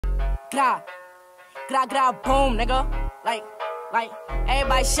gra, gra, gra, boom, nigga. Like,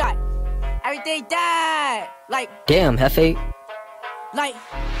 everybody shot. Everything died. Like, damn, Hefe. Like,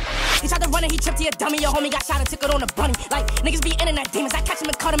 he tried to run and he tripped to your dummy. Your homie got shot and took it on the bunny. Like, niggas be internet demons. I catch him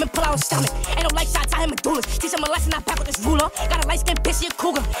and cut him and pull out his stomach. Ain't no light shots, I him medullas. Teach him a lesson, I back with this ruler. Got a light skin bitch, she a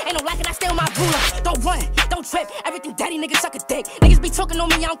cougar. Ain't no lacking, I stay on my ruler. Don't run, don't trip. Everything daddy, niggas suck a dick. Niggas be talking on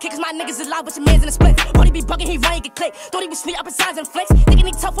me, I don't care, cause my niggas is live with your mans in the split. Thought he be bugging, he run, he get click. Thought he was sweet up his sides and flicks. Thinking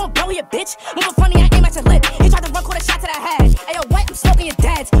he tough on bro, he a bitch. Moving funny, I aim at your lip. He tried to run, caught a shot to the head. Ayo, what? I'm smoking your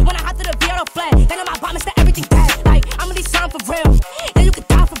dads. When I hop to the VRO flag, then on my bottom, to everything dead. Like, I'm really something for real. Yeah, you can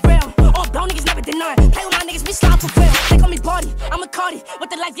die for real. All bro niggas never deny. Play with my niggas, we slime for real. They call me Barty, I'm a Cardi. With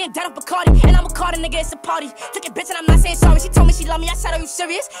the lights getting dead off Bacardi. And I'm a Carter, nigga, it's a party. Took a bitch and I'm not saying sorry. She told me she love me, I said, are you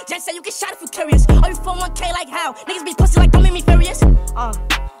serious? Jen said you get shot if you curious. Oh, you 401k like how? Niggas be pussy like, don't make me furious.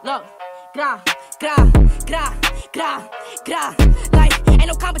 Look, gra, gra, gra, gra, gra. Like, ain't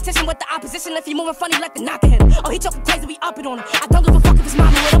no competition with the opposition. If he moving funny, let the knocker hit him. Oh, he talking crazy, we up it on him. I don't give a fuck if his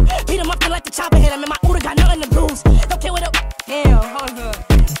mama with him. Beat him up then let the chopper hit him. And my Uda got nothing to lose. Don't care what up. Damn, hold on.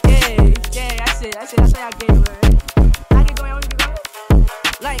 Yeah, that's it, that's what I gave you, man. I can go, you can go.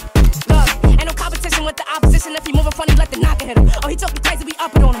 Like, look, ain't no competition with the opposition. If he moving funny, let the knocker hit him. Oh, he talking crazy, we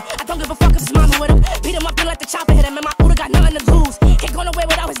up it on him. I don't give a fuck if his mama with him. Beat him up then let the chopper hit him. And my Uda got nothing to lose. Can't go nowhere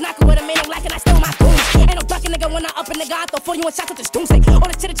without his knocker with him. Ain't no lacking, I still my goons. Ain't no ducking, nigga, when I up a nigga, I throw 41 shots with this doomsday. All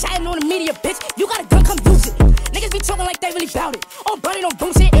the chitter chatting on the media, bitch. You got a gun, come use it. Niggas be talking like they really bout it. Oh, buddy, don't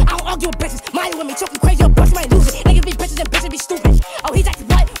boom shit. I don't argue with bitches. Mind with me, talking crazy, your bust might lose it. Niggas be bitches and bitches be stupid. Oh, he's acting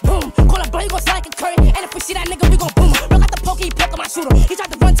right, boom. Call a bro, you gon' slide like a curry. And if we see that nigga, we gon' boom him. Look at the poke, he poke on my shooter. He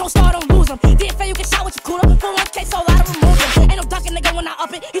tried to run, toe star, don't lose him. DFA, you get shot with your cooler. 401k, so I don't remove him. Ain't no ducking, nigga, when I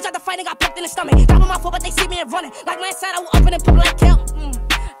up it. He tried to fight and got poked in the stomach. Drop on my foot, but they see me and running. Like my side, I will up it and pop like kill.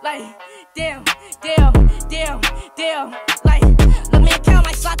 Like, damn. Like, look, me and Cal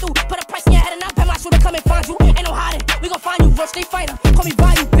might slide through. Put a price in your head and I'll bet my shooter come and find you. Ain't no hiding, we gon' find you, bro, stay fighter. Call me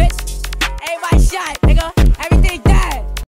Ryu, bitch.